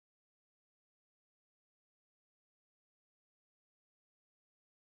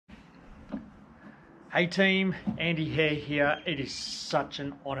Hey team, Andy Hare here. It is such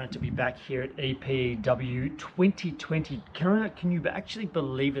an honour to be back here at EPEW 2020. Can you actually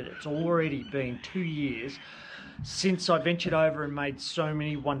believe it? It's already been 2 years since I ventured over and made so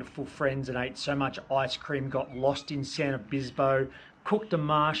many wonderful friends and ate so much ice cream, got lost in San Obispo, cooked a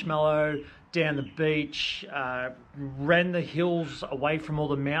marshmallow down the beach, ran the hills away from all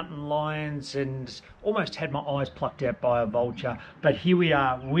the mountain lions and almost had my eyes plucked out by a vulture. But here we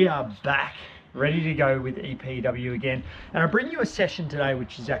are back, ready to go with EPEW again. And I bring you a session today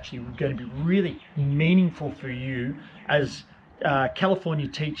which is actually going to be really meaningful for you as California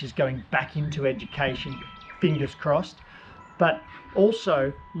teachers going back into education, fingers crossed, but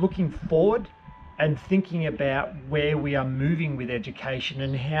also looking forward and thinking about where we are moving with education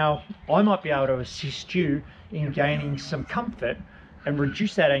and how I might be able to assist you in gaining some comfort and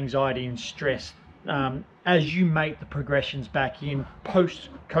reduce that anxiety and stress as you make the progressions back in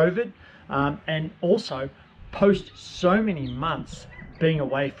post-COVID and also post so many months being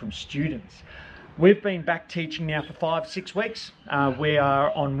away from students. We've been back teaching now for 5-6 weeks. We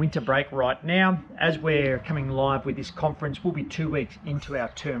are on winter break right now. As we're coming live with this conference, we'll be 2 weeks into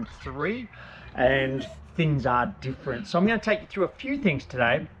our term 3 and things are different. So I'm going to take you through a few things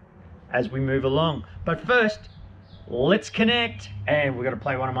today as we move along. But first, let's connect, and we're going to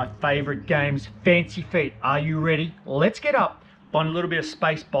play one of my favorite games, Fancy Feet. Are you ready? Let's get up, find a little bit of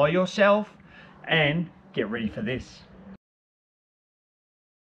space by yourself, and get ready for this.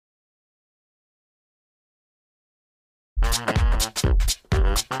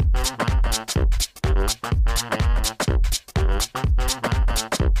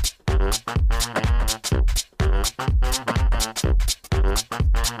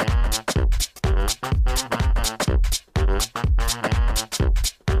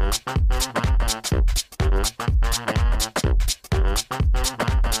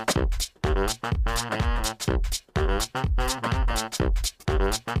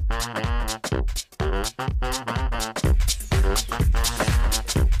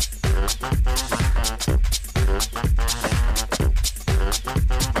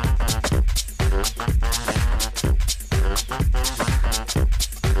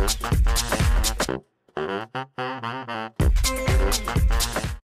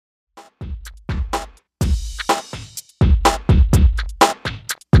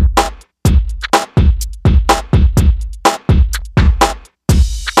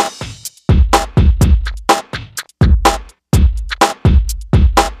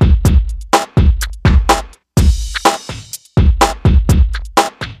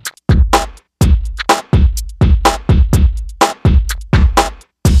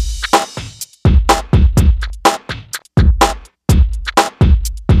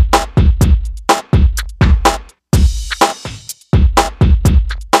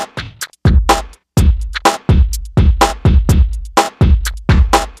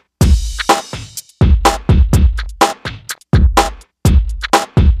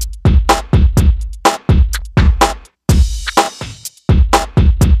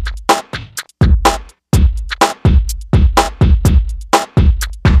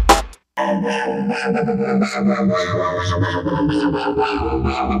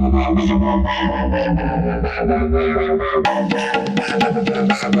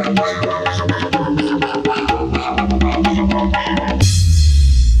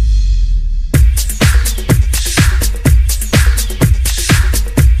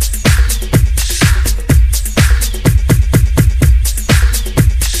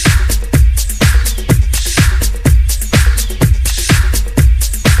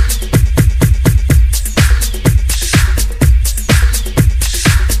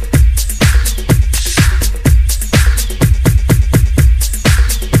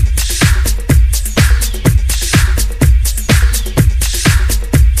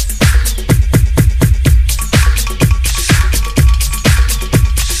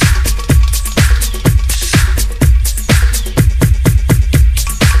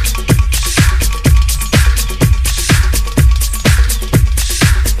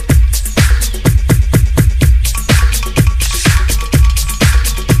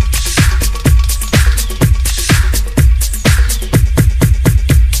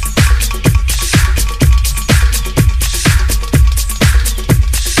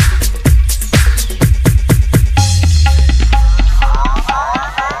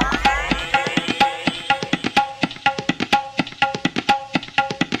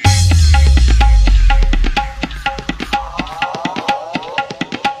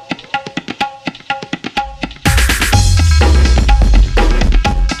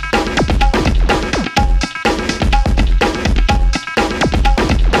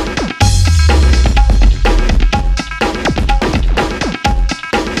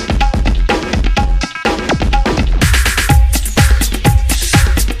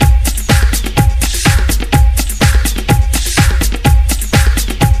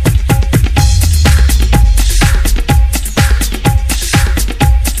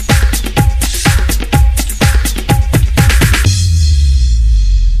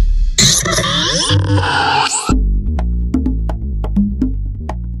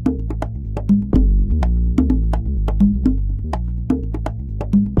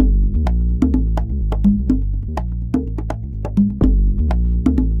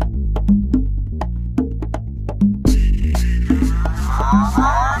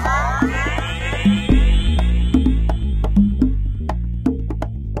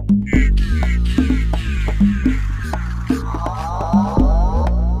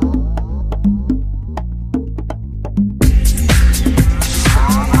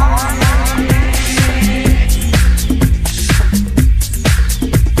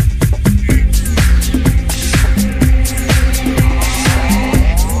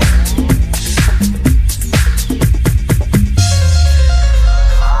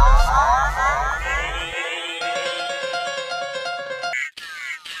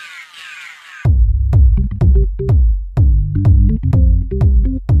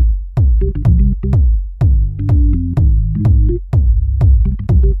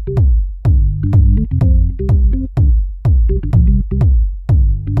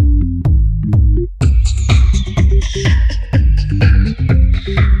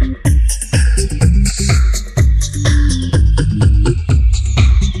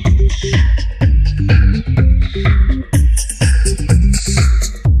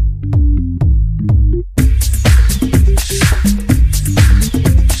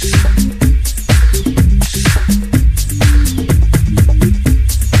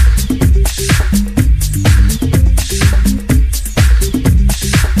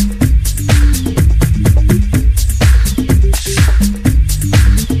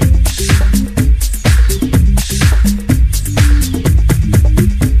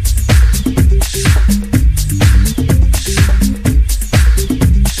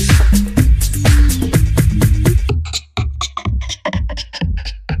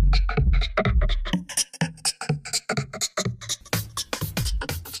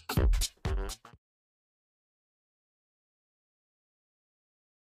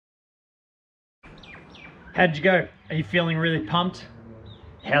 How'd you go? Are you feeling really pumped?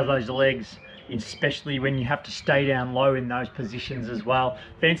 How's those legs? Especially when you have to stay down low in those positions as well.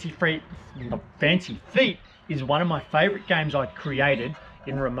 Fancy Feet is one of my favorite games I created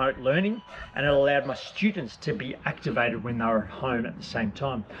in remote learning, and it allowed my students to be activated when they were at home at the same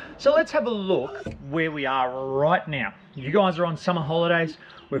time. So let's have a look where we are right now. You guys are on summer holidays.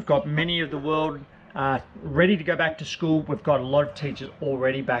 We've got many of the world ready to go back to school. We've got a lot of teachers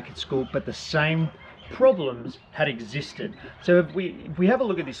already back at school, but the same problems had existed. So if we have a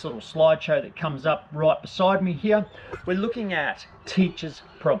look at this little slideshow that comes up right beside me here, we're looking at teachers'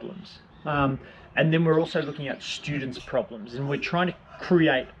 problems. And then we're also looking at students' problems, and we're trying to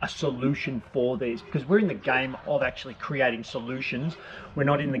create a solution for these, because we're in the game of actually creating solutions. We're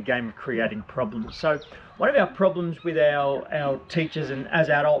not in the game of creating problems. So one of our problems with our teachers and as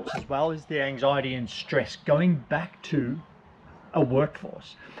adults as well is the anxiety and stress going back to a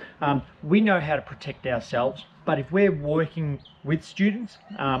workforce. We know how to protect ourselves, but if we're working with students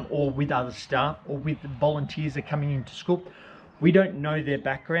or with other staff or with volunteers that are coming into school, we don't know their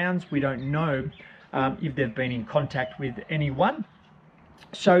backgrounds. We don't know if they've been in contact with anyone.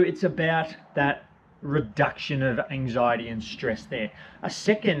 So it's about that reduction of anxiety and stress there. A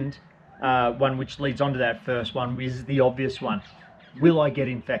second one, which leads on to that first one, is the obvious one. Will I get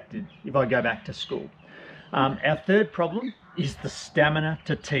infected if I go back to school? Our third problem is the stamina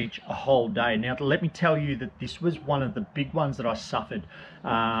to teach a whole day. Now, let me tell you that this was one of the big ones that I suffered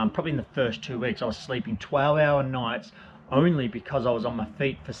probably in the first 2 weeks. I was sleeping 12-hour nights only because I was on my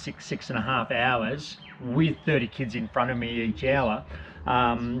feet for 6.5 hours with 30 kids in front of me each hour,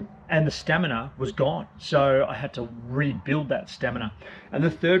 and the stamina was gone. So I had to rebuild that stamina. And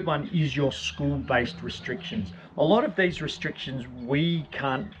the third one is your school-based restrictions. A lot of these restrictions we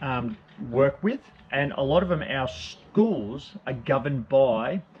can't work with, and a lot of them our schools are governed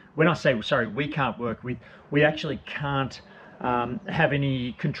by. When I say sorry, we can't work with, we actually can't have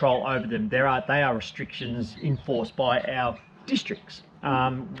any control over them. They are restrictions enforced by our districts.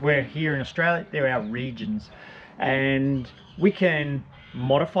 We're here in Australia, they're our regions, and we can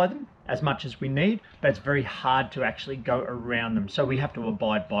modify them as much as we need, but it's very hard to actually go around them, so we have to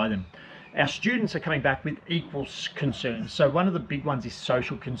abide by them. Our students are coming back with equal concerns. So one of the big ones is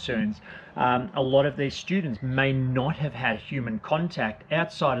social concerns. A lot of these students may not have had human contact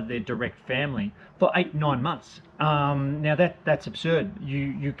outside of their direct family for 8-9 months. Now that's absurd.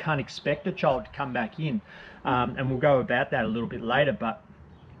 You can't expect a child to come back in, and we'll go about that a little bit later, but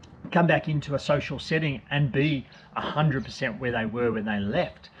come back into a social setting and be 100% where they were when they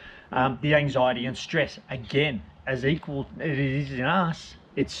left. The anxiety and stress, again, as equal it is in us,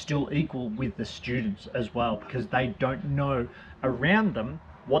 it's still equal with the students as well, because they don't know around them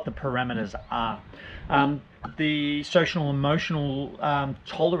what the parameters are. The social and emotional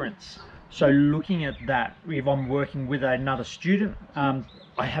tolerance. So looking at that, if I'm working with another student, I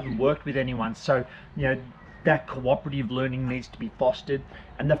haven't worked with anyone, so that cooperative learning needs to be fostered.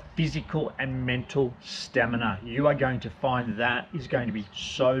 And the physical and mental stamina, you are going to find that is going to be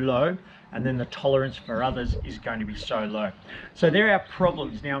so low, and then the tolerance for others is going to be so low. So there are our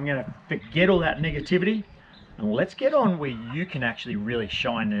problems. Now I'm going to forget all that negativity, and let's get on where you can actually really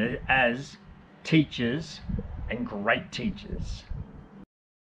shine as teachers and great teachers.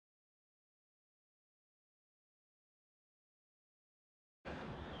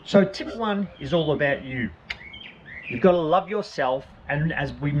 So tip 1 is all about you. You've got to love yourself, and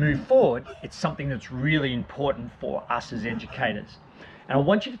as we move forward, it's something that's really important for us as educators. And I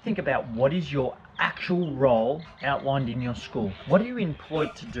want you to think about what is your actual role outlined in your school. What are you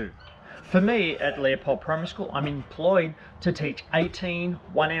employed to do? For me at Leopold Primary School, I'm employed to teach 18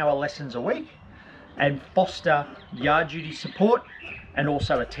 one-hour lessons a week and foster yard duty support and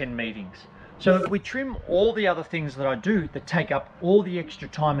also attend meetings. So if we trim all the other things that I do that take up all the extra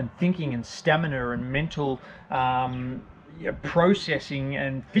time and thinking and stamina and mental processing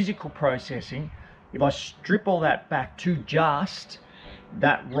and physical processing, if I strip all that back to just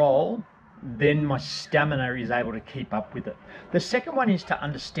that role, then my stamina is able to keep up with it. The second one is to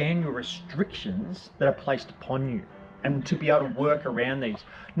understand your restrictions that are placed upon you and to be able to work around these.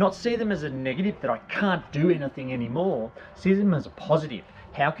 Not see them as a negative that I can't do anything anymore, see them as a positive.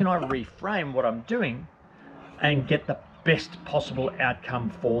 How can I reframe what I'm doing and get the best possible outcome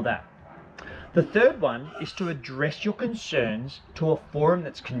for that? The third one is to address your concerns to a forum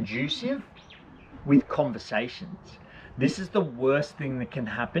that's conducive with conversations. This is the worst thing that can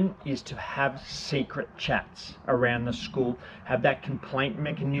happen, is to have secret chats around the school, have that complaint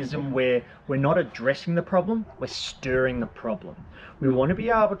mechanism where we're not addressing the problem, we're stirring the problem. We want to be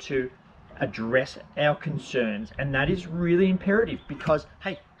able to address our concerns, and that is really imperative because,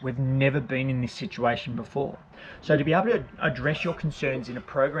 hey, we've never been in this situation before. So to be able to address your concerns in a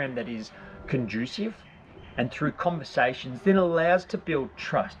program that is conducive and through conversations then allows to build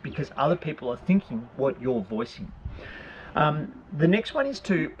trust because other people are thinking what you're voicing. The next one is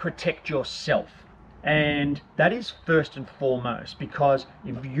to protect yourself, and that is first and foremost, because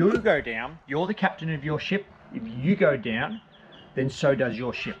if you go down, you're the captain of your ship. If you go down, then so does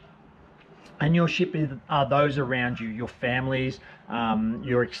your ship. And your ship are those around you, your families,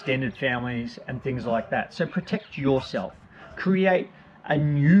 your extended families, and things like that. So protect yourself. Create a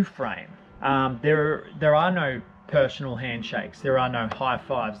new frame. There are no personal handshakes. There are no high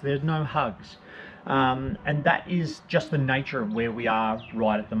fives. There's no hugs. And that is just the nature of where we are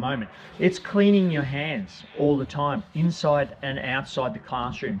right at the moment. It's cleaning your hands all the time, inside and outside the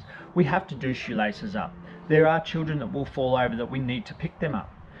classrooms. We have to do shoelaces up. There are children that will fall over that we need to pick them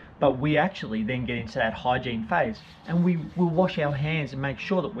up. But we actually then get into that hygiene phase and we will wash our hands and make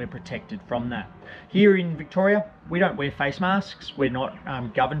sure that we're protected from that. Here in Victoria, we don't wear face masks. We're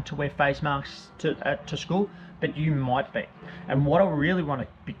not governed to wear face masks to school, but you might be. And what I really want to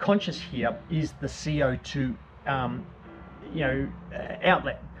be conscious here is the CO2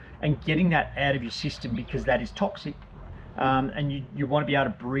 outlet and getting that out of your system, because that is toxic. And you want to be able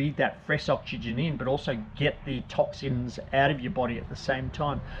to breathe that fresh oxygen in, but also get the toxins out of your body at the same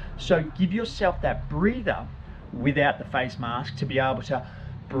time. So give yourself that breather without the face mask to be able to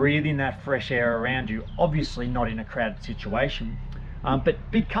breathe in that fresh air around you. Obviously not in a crowded situation,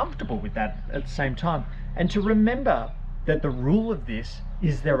 but be comfortable with that at the same time. And to remember that the rule of this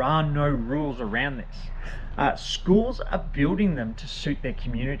is there are no rules around this. Schools are building them to suit their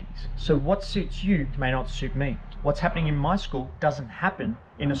communities. So what suits you may not suit me. What's happening in my school doesn't happen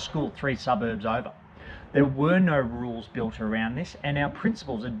in a school 3 suburbs over. There were no rules built around this, and our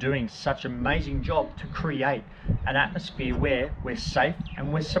principals are doing such an amazing job to create an atmosphere where we're safe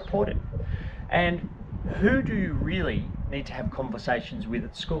and we're supported. And who do you really need to have conversations with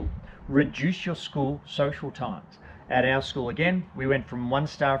at school? Reduce your school social times. At our school, again, we went from 1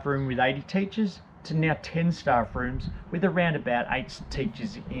 staff room with 80 teachers to now 10 staff rooms with around about 8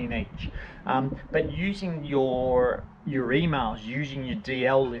 teachers in each. But using your emails, using your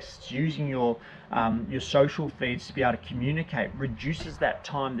DL lists, using your social feeds to be able to communicate reduces that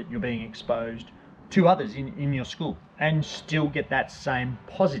time that you're being exposed to others in your school, and still get that same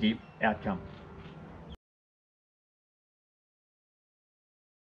positive outcome.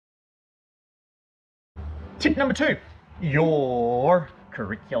 Tip number 2, your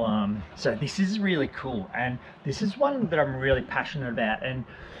curriculum. So this is really cool, and this is one that I'm really passionate about, and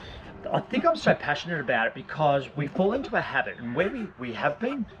I think I'm so passionate about it because we fall into a habit, and where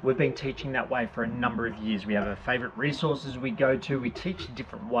we've been teaching that way for a number of years. We have our favorite resources we go to, we teach a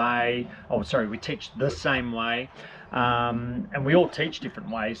different way, we teach the same way, and we all teach different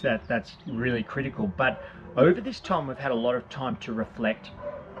ways. That's really critical. But over this time we've had a lot of time to reflect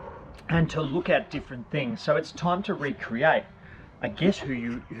and to look at different things. So it's time to recreate, I guess, who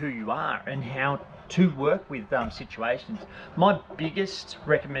you are and how to work with situations. My biggest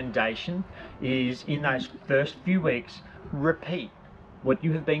recommendation is, in those first few weeks, repeat what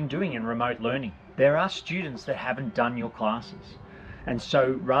you have been doing in remote learning. There are students that haven't done your classes, and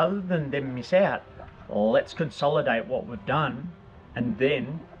so rather than them miss out, let's consolidate what we've done and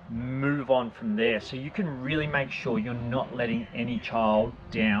then move on from there, so you can really make sure you're not letting any child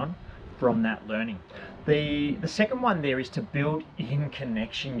down from that learning. The second one there is to build in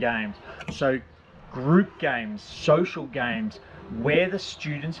connection games. So group games, social games, where the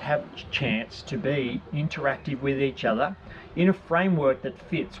students have a chance to be interactive with each other in a framework that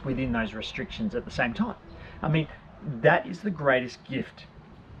fits within those restrictions at the same time. I mean, that is the greatest gift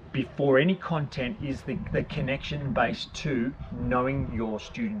before any content, is the connection based to knowing your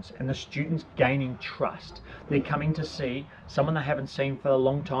students and the students gaining trust. They're coming to see someone they haven't seen for a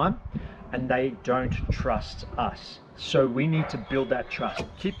long time, and they don't trust us. So we need to build that trust.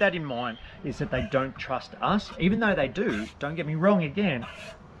 Keep that in mind, is that they don't trust us, even though they do, don't get me wrong again,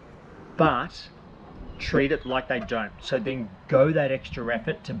 but treat it like they don't. So then go that extra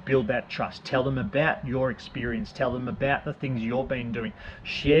effort to build that trust. Tell them about your experience, tell them about the things you've been doing,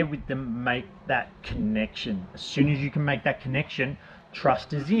 share with them, make that connection. As soon as you can make that connection,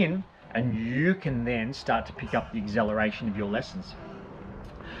 trust is in, and you can then start to pick up the acceleration of your lessons.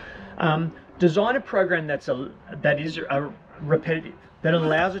 Design a program that is repetitive, that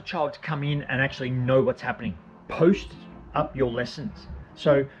allows a child to come in and actually know what's happening. Post up your lessons.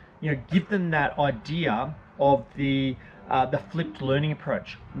 So, give them that idea of the flipped learning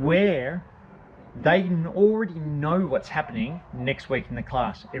approach, where they already know what's happening next week in the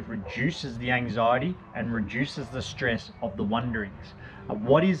class. It reduces the anxiety and reduces the stress of the wonderings.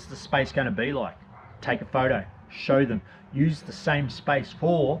 What is the space going to be like? Take a photo, show them, use the same space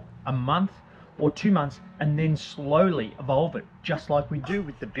for a month or 2 months, and then slowly evolve it, just like we do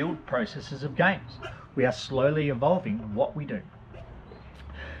with the build processes of games. We are slowly evolving what we do.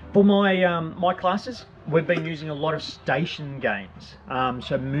 For my classes, we've been using a lot of station games,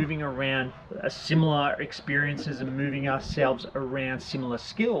 so moving around similar experiences and moving ourselves around similar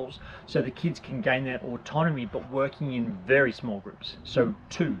skills, so the kids can gain that autonomy, but working in very small groups, so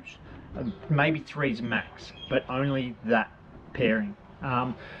 2s, maybe 3s max, but only that pairing.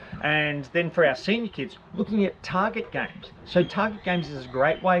 And then for our senior kids, looking at target games. So target games is a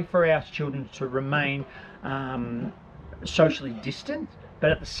great way for our children to remain socially distant,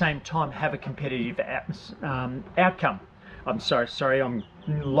 but at the same time have a competitive outcome. I'm sorry, I'm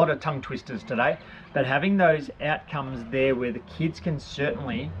a lot of tongue twisters today, but having those outcomes there where the kids can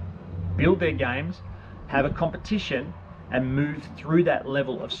certainly build their games, have a competition, and move through that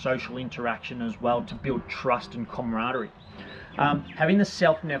level of social interaction as well to build trust and camaraderie. Having the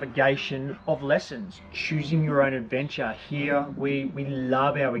self-navigation of lessons, choosing your own adventure. Here we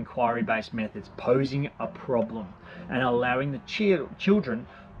love our inquiry-based methods, posing a problem and allowing the children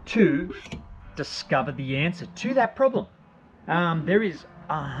to discover the answer to that problem. There is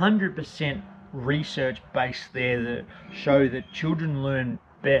 100% research based there that show that children learn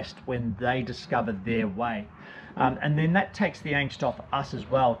best when they discover their way. And then that takes the angst off us as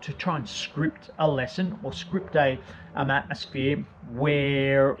well to try and script a lesson or script a atmosphere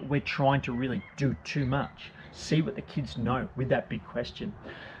where we're trying to really do too much. See what the kids know with that big question.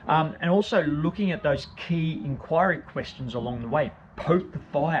 And also looking at those key inquiry questions along the way. Poke the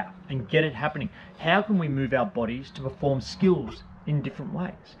fire and get it happening. How can we move our bodies to perform skills in different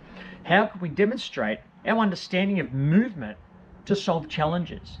ways? How can we demonstrate our understanding of movement to solve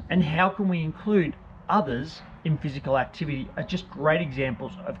challenges? And how can we include others in physical activity are just great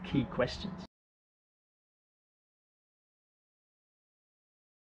examples of key questions.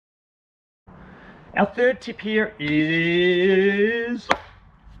 Our third tip here is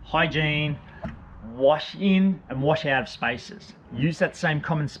hygiene. Wash in and wash out of spaces. Use that same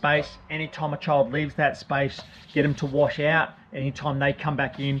common space. Anytime a child leaves that space, get them to wash out. Anytime they come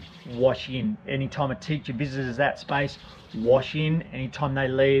back in, wash in. Anytime a teacher visits that space, wash in. Anytime they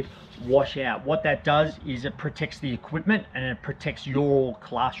leave, wash out. What that does is it protects the equipment and it protects your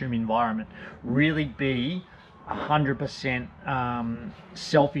classroom environment. Really be 100%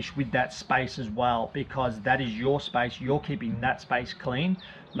 selfish with that space as well, because that is your space. You're keeping that space clean.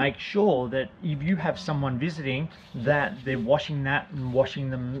 Make sure that if you have someone visiting, that they're washing that and washing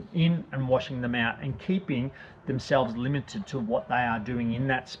them in and washing them out and keeping themselves limited to what they are doing in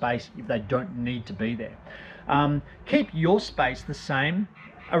that space if they don't need to be there. Keep your space the same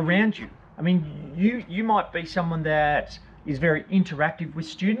around you. I mean, you might be someone that is very interactive with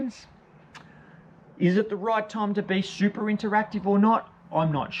students. Is it the right time to be super interactive or not?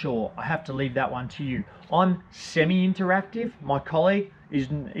 I'm not sure. I have to leave that one to you. I'm semi-interactive. My colleague is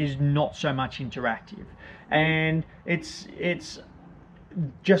not so much interactive. And it's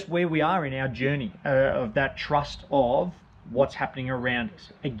just where we are in our journey of that trust of what's happening around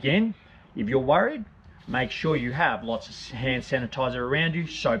us. Again, if you're worried, make sure you have lots of hand sanitizer around you,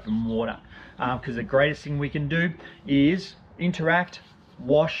 soap and water. Because the greatest thing we can do is interact,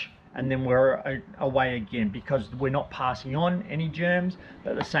 wash, and then we're away again, because we're not passing on any germs,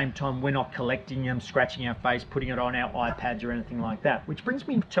 but at the same time we're not collecting them, scratching our face, putting it on our iPads or anything like that. Which brings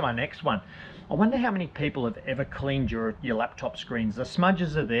me to my next one. I wonder how many people have ever cleaned your laptop screens. The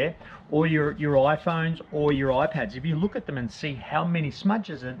smudges are there, or your iPhones or your iPads. If you look at them and see how many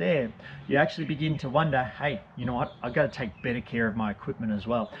smudges are there, you actually begin to wonder, hey, you know what, I've got to take better care of my equipment as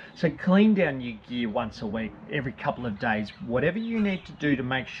well. So clean down your gear once a week, every couple of days, whatever you need to do to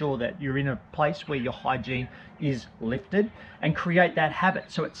make sure that you're in a place where your hygiene is lifted, and create that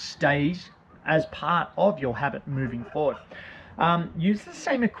habit so it stays as part of your habit moving forward. Use the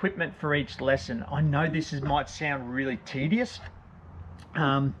same equipment for each lesson. I know this might sound really tedious,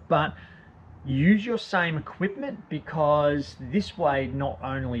 but use your same equipment, because this way not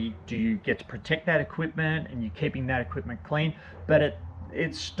only do you get to protect that equipment and you're keeping that equipment clean, but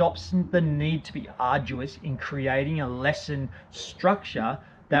it stops the need to be arduous in creating a lesson structure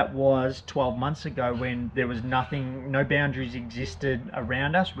that was 12 months ago, when there was nothing, no boundaries existed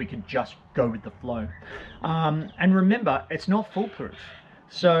around us. We could just go with the flow. And remember, it's not foolproof.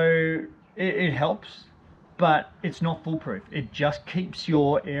 So it helps, but it's not foolproof. It just keeps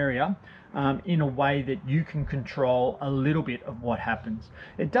your area in a way that you can control a little bit of what happens.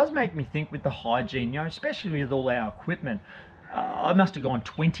 It does make me think with the hygiene, especially with all our equipment. I must have gone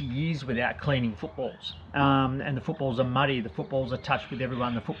 20 years without cleaning footballs, and the footballs are muddy, the footballs are touched with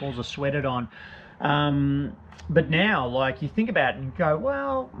everyone, the footballs are sweated on. But now, like, you think about it and go,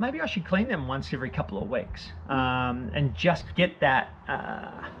 well, maybe I should clean them once every couple of weeks, and just get that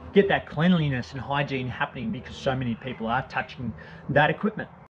cleanliness and hygiene happening, because so many people are touching that equipment.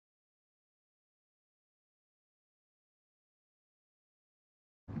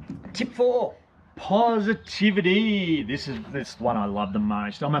 Tip 4. Positivity. This is one I love the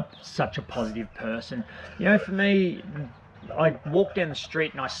most. I'm such a positive person. For me, I walk down the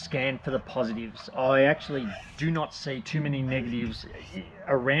street and I scan for the positives. I actually do not see too many negatives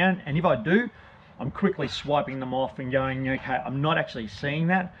around, and if I do, I'm quickly swiping them off and going, okay, I'm not actually seeing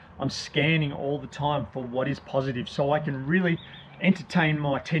that. I'm scanning all the time for what is positive, so I can really entertain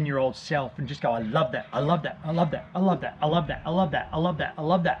my 10-year-old self and just go, I love that, I love that, I love that, I love that, I love that, I love that, I love that, I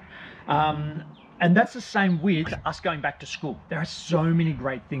love that. And that's the same with us going back to school. There are so many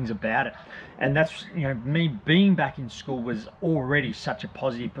great things about it. And that's, me being back in school was already such a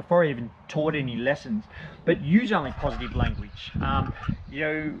positive before I even taught any lessons. But use only positive language.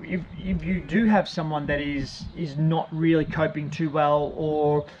 If you do have someone that is not really coping too well,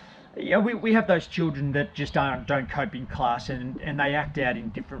 or we have those children that just don't cope in class, and they act out in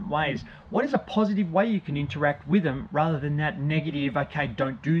different ways. What is a positive way you can interact with them rather than that negative, okay,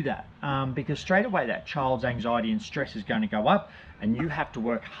 don't do that? Because straight away that child's anxiety and stress is going to go up, and you have to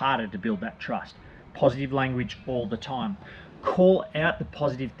work harder to build that trust. Positive language all the time. Call out the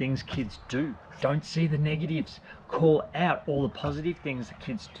positive things kids do. Don't see the negatives. Call out all the positive things that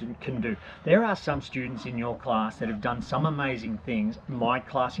kids can do. There are some students in your class that have done some amazing things, my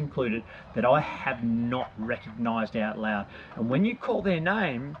class included, that I have not recognized out loud. And when you call their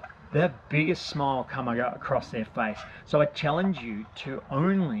name, the biggest smile come across their face. So I challenge you to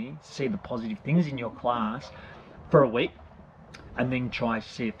only see the positive things in your class for a week, and then try to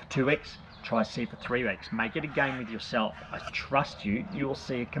see it for 2 weeks. Try to see it for 3 weeks. Make it a game with yourself. I trust you will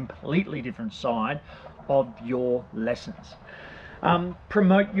see a completely different side of your lessons.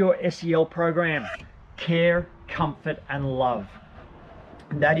 Promote your SEL program. Care, comfort, and love.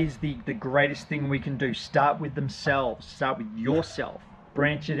 That is the greatest thing we can do. Start with themselves. Start with yourself.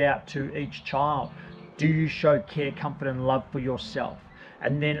 Branch it out to each child. Do you show care, comfort, and love for yourself?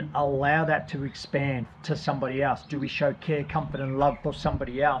 And then allow that to expand to somebody else. Do we show care, comfort, and love for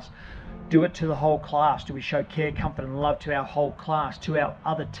somebody else? Do it to the whole class. Do we show care, comfort, and love to our whole class, to our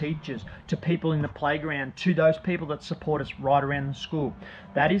other teachers, to people in the playground, to those people that support us right around the school?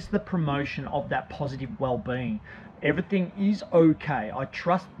 That is the promotion of that positive well-being. Everything is okay. I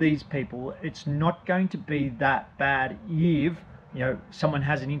trust these people. It's not going to be that bad if someone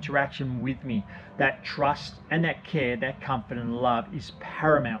has an interaction with me. That trust and that care, that comfort and love is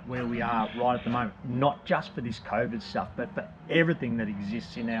paramount where we are right at the moment. Not just for this COVID stuff, but for everything that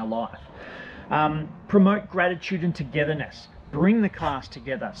exists in our life. Promote gratitude and togetherness. Bring the class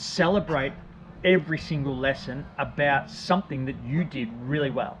together. Celebrate every single lesson about something that you did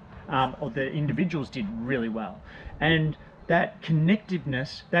really well, or the individuals did really well. And that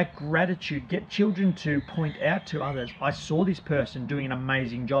connectiveness, that gratitude, get children to point out to others, I saw this person doing an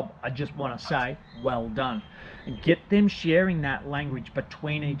amazing job, I just want to say, well done. And get them sharing that language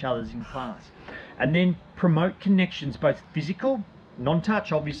between each other's in class. And then promote connections, both physical,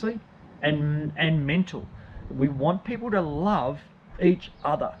 non-touch obviously, and mental. We want people to love each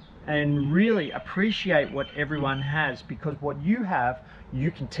other and really appreciate what everyone has, because what you have,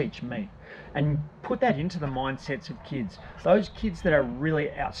 you can teach me. And put that into the mindsets of kids. Those kids that are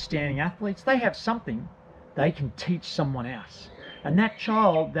really outstanding athletes, they have something they can teach someone else. And that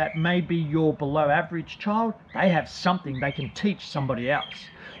child that may be your below average child, they have something they can teach somebody else.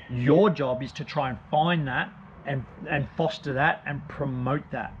 Your job is to try and find that and foster that and promote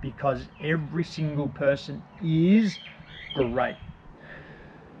that, because every single person is great.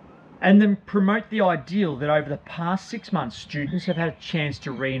 And then promote the ideal that over the past 6 months, students have had a chance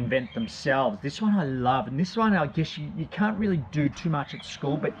to reinvent themselves. This one I love, and this one I guess you can't really do too much at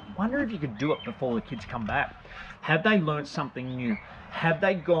school, but wonder if you could do it before the kids come back. Have they learned something new? Have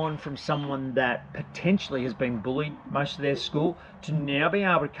they gone from someone that potentially has been bullied most of their school to now being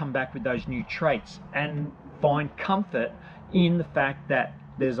able to come back with those new traits and find comfort in the fact that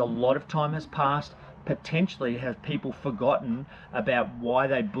there's a lot of time has passed? Potentially have people forgotten about why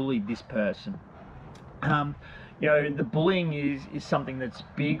they bullied this person. You know, the bullying is something that's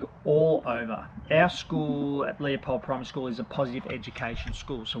big all over. Our school at Leopold Primary School is a positive education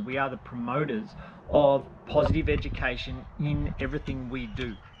school, so we are the promoters of positive education in everything we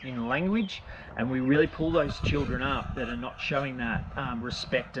do, in language, and we really pull those children up that are not showing that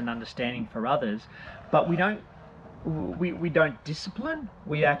respect and understanding for others. But we don't discipline,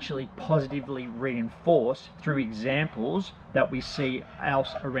 we actually positively reinforce through examples that we see else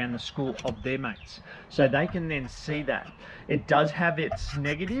around the school of their mates, so they can then see that. It does have its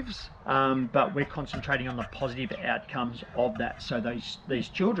negatives, but we're concentrating on the positive outcomes of that, so these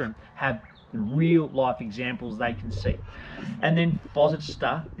children have real life examples they can see. And then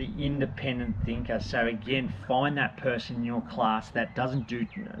foster the independent thinker. So again, find that person in your class that doesn't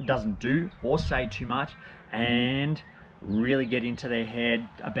do or say too much, and really get into their head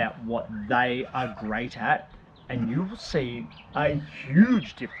about what they are great at, and you will see a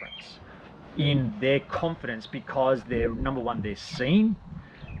huge difference in their confidence, because they're, number one, they're seen,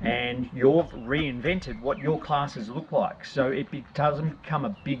 and you've reinvented what your classes look like. So it doesn't become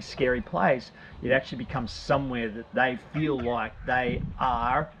a big scary place. It actually becomes somewhere that they feel like they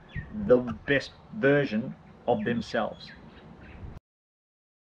are the best version of themselves.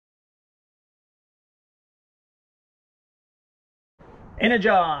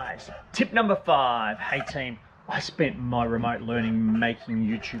 Energize. Tip number 5. Hey team, I spent my remote learning making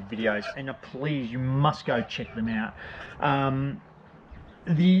YouTube videos, and please, you must go check them out.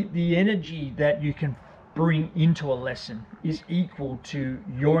 The energy that you can bring into a lesson is equal to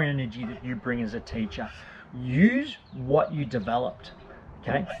your energy that you bring as a teacher. Use what you developed,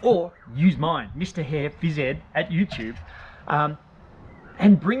 okay? Or use mine, Mr. Hare Phys Ed at YouTube,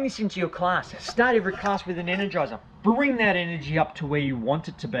 and bring this into your class. Start every class with an energizer. Bring that energy up to where you want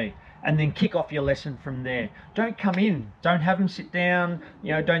it to be, and then kick off your lesson from there. Don't come in, don't have them sit down,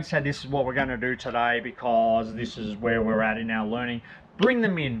 you know, don't say this is what we're going to do today because this is where we're at in our learning. Bring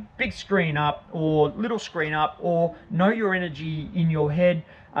them in, big screen up or little screen up, or know your energy in your head,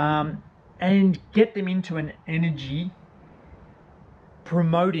 and get them into an energy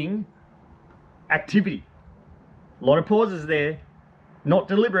promoting activity. A lot of pauses there, not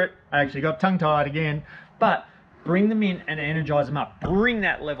deliberate. I actually got tongue-tied again, but bring them in and energize them up. Bring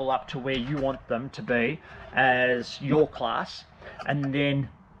that level up to where you want them to be as your class, and then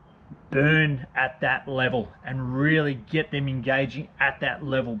burn at that level and really get them engaging at that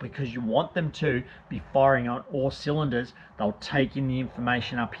level, because you want them to be firing on all cylinders. They'll take in the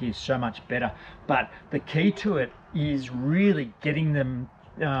information up here so much better. But the key to it is really getting them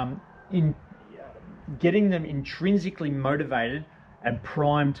intrinsically motivated and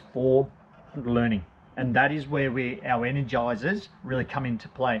primed for learning. And that is where our energizers really come into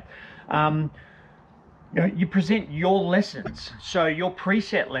play. You present your lessons, so your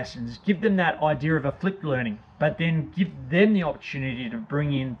preset lessons, give them that idea of a flipped learning, but then give them the opportunity to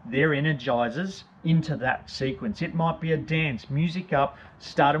bring in their energizers into that sequence. It might be a dance, music up,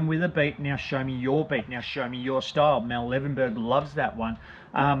 start them with a beat, now show me your beat, now show me your style. Mel Levenberg loves that one,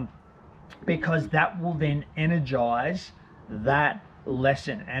 because that will then energize that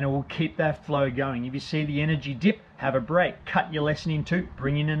lesson, and it will keep that flow going. If you see the energy dip, have a break, cut your lesson in two,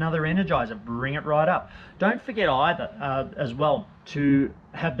 bring in another energizer, bring it right up. Don't forget either as well to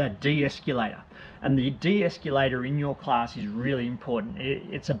have that de-escalator, and the de-escalator in your class is really important.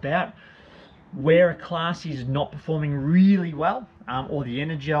 It's about where a class is not performing really well, or the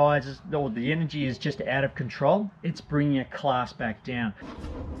energy is just out of control. It's bringing a class back down.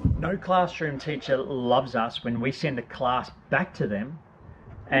 No classroom teacher loves us when we send a class back to them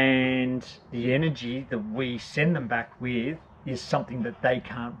and the energy that we send them back with is something that they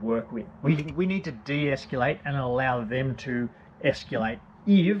can't work with. We need to de-escalate and allow them to escalate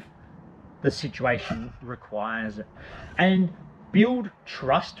if the situation requires it. And build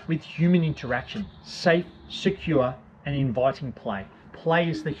trust with human interaction. Safe, secure, and inviting play. Play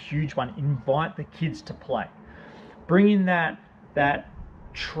is the huge one. Invite the kids to play. Bring in that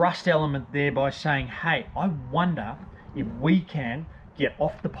trust element there by saying, hey, I wonder if we can get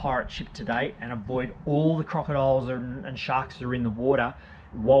off the pirate ship today and avoid all the crocodiles and sharks that are in the water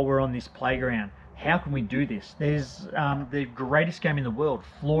while we're on this playground. How can we do this? There's the greatest game in the world,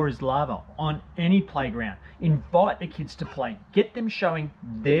 Floor is Lava, on any playground. Invite the kids to play. Get them showing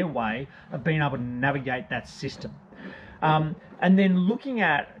their way of being able to navigate that system. And then looking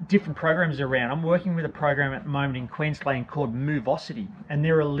at different programs around. I'm working with a program at the moment in Queensland called Movosity, and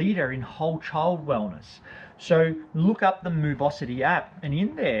they're a leader in whole child wellness. So look up the Movosity app, and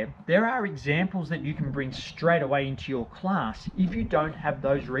in there are examples that you can bring straight away into your class if you don't have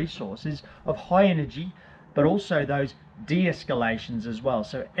those resources of high energy, but also those de-escalations as well.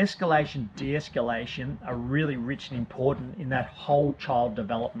 So escalation, de-escalation are really rich and important in that whole child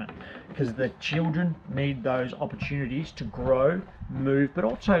development, because the children need those opportunities to grow, move, but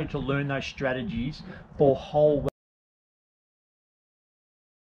also to learn those strategies for whole.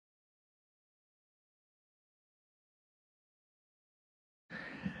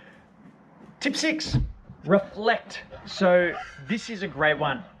 Tip 6, reflect. So this is a great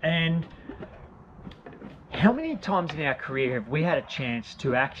one. And how many times in our career have we had a chance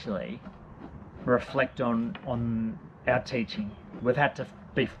to actually reflect on our teaching? We've had to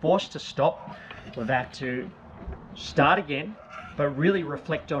be forced to stop. We've had to start again, but really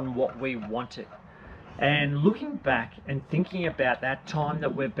reflect on what we wanted. And looking back and thinking about that time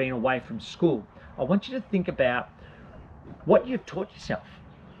that we've been away from school, I want you to think about what you've taught yourself.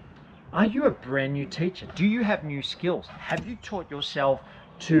 Are you a brand new teacher? Do you have new skills? Have you taught yourself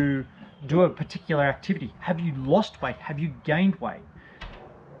to do a particular activity? Have you lost weight? Have you gained weight?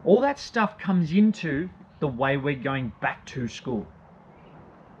 All that stuff comes into the way we're going back to school.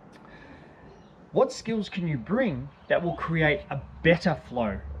 What skills can you bring that will create a better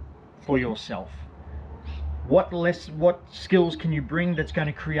flow for yourself? What skills can you bring that's going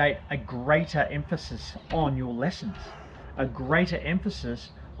to create a greater emphasis on your lessons? A greater emphasis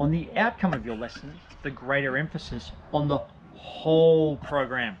on the outcome of your lessons, the greater emphasis on the whole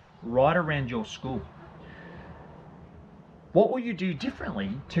program right around your school. What will you do differently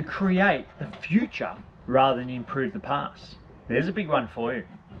to create the future rather than improve the past? There's a big one for you.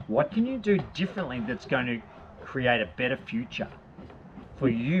 What can you do differently that's going to create a better future for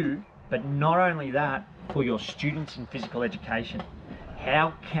you, but not only that, for your students in physical education?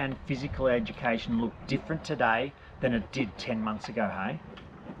 How can physical education look different today than it did 10 months ago, hey?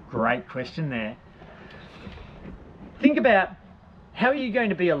 Great question there. Think about, how are you going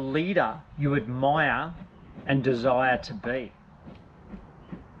to be a leader you admire and desire to be?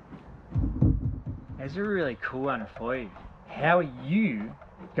 There's a really cool one for you. How are you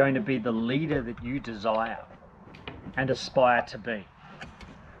going to be the leader that you desire and aspire to be?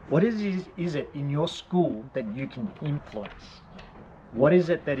 What is it in your school that you can influence? What is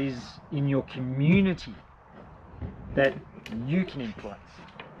it that is in your community that you can influence?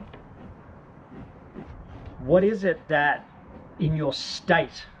 What is it that in your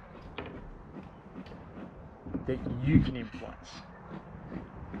state that you can influence?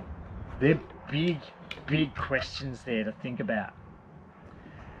 They're big questions there to think about.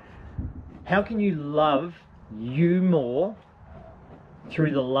 How can you love you more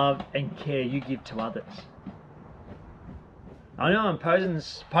through the love and care you give to others? I know I'm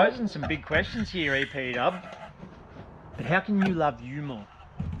posing some big questions here, EPEW, but how can you love you more?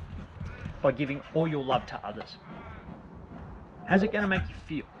 By giving all your love to others. How's it going to make you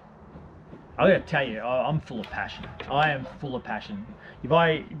feel? I got to tell you, I'm full of passion. I am full of passion. If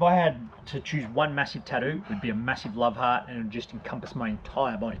I had to choose one massive tattoo, it would be a massive love heart, and it would just encompass my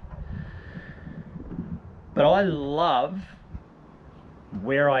entire body. But I love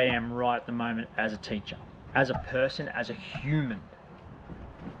where I am right at the moment as a teacher, as a person, as a human.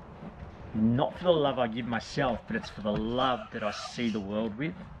 Not for the love I give myself, but it's for the love that I see the world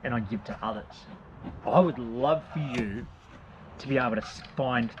with and I give to others. I would love for you to be able to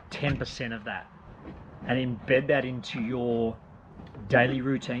find 10% of that and embed that into your daily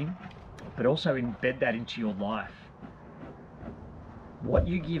routine, but also embed that into your life. What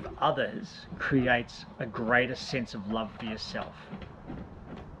you give others creates a greater sense of love for yourself.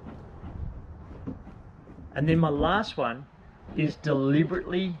 And then my last one is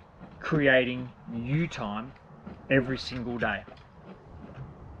deliberately creating you time every single day.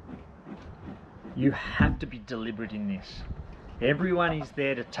 You have to be deliberate in this. Everyone is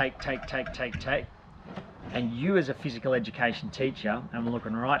there to take. And you as a physical education teacher, and I'm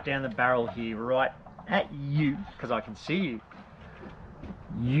looking right down the barrel here, right at you, because I can see you,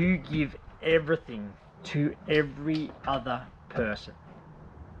 you give everything to every other person.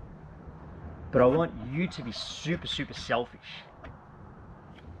 But I want you to be super selfish.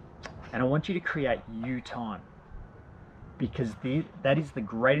 And I want you to create you time, because that is the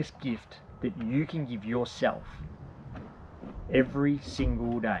greatest gift that you can give yourself every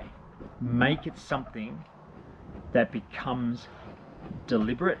single day. Make it something that becomes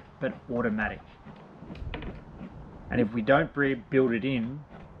deliberate but automatic. And if we don't build it in,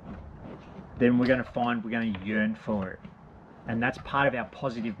 then we're going to find we're going to yearn for it. And that's part of our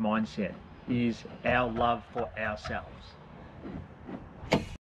positive mindset, is our love for ourselves.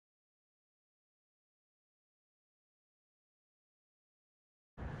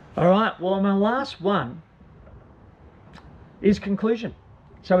 All right, well, my last one is conclusion.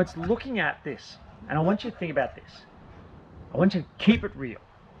 So it's looking at this, and I want you to think about this. I want you to keep it real.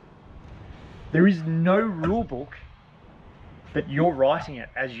 There is no rule book that you're writing it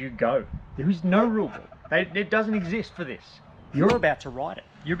as you go. There is no rule book. It doesn't exist for this. You're about to write it.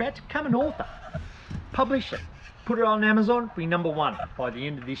 You're about to become an author. Publish it. Put it on Amazon. Be #1 by the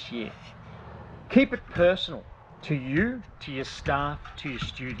end of this year. Keep it personal to you, to your staff, to your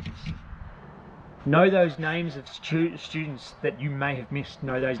students. Know those names of students that you may have missed.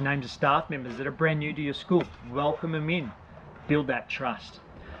 Know those names of staff members that are brand new to your school. Welcome them in. Build that trust.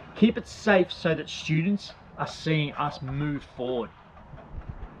 Keep it safe so that students are seeing us move forward.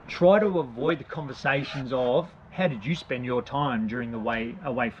 Try to avoid the conversations of, how did you spend your time during the way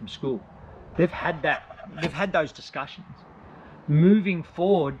away from school? They've had those discussions. Moving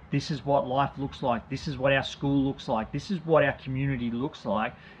forward, this is what life looks like. This is what our school looks like. This is what our community looks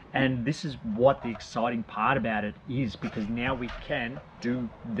like. And this is what the exciting part about it is, because now we can do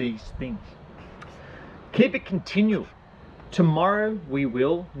these things. Keep it continual. Tomorrow we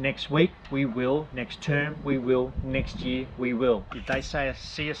will, next week we will, next term we will, next year we will. If they say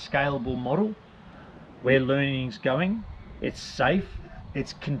see a scalable model where learning is going, it's safe,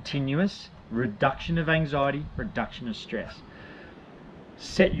 it's continuous, reduction of anxiety, reduction of stress.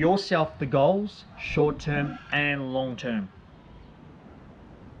 Set yourself the goals, short term and long term.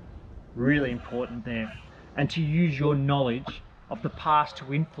 Really important there. And to use your knowledge of the past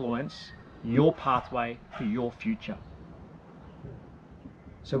to influence your pathway for your future.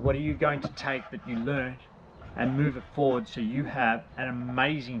 So what are you going to take that you learned and move it forward so you have an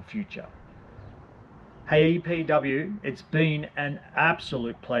amazing future? Hey EPEW, it's been an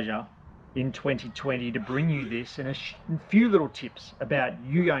absolute pleasure in 2020 to bring you this and a few little tips about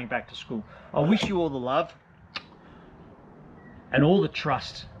you going back to school. I wish you all the love and all the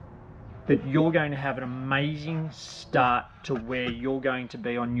trust that you're going to have an amazing start to where you're going to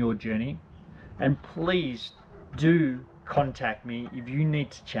be on your journey. And please do contact me if you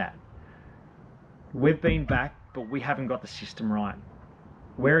need to chat. We've been back, but we haven't got the system right.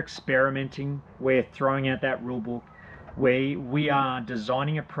 We're experimenting, we're throwing out that rule book. We are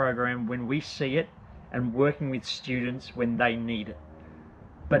designing a program when we see it and working with students when they need it.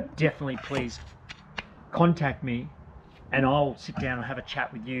 But definitely please contact me and I'll sit down and have a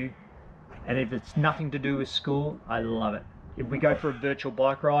chat with you. And if it's nothing to do with school, I love it. If we go for a virtual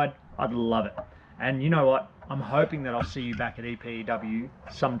bike ride, I'd love it. And you know what? I'm hoping that I'll see you back at EPEW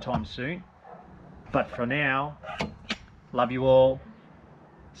sometime soon. But for now, love you all.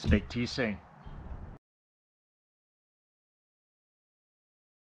 Speak to you soon.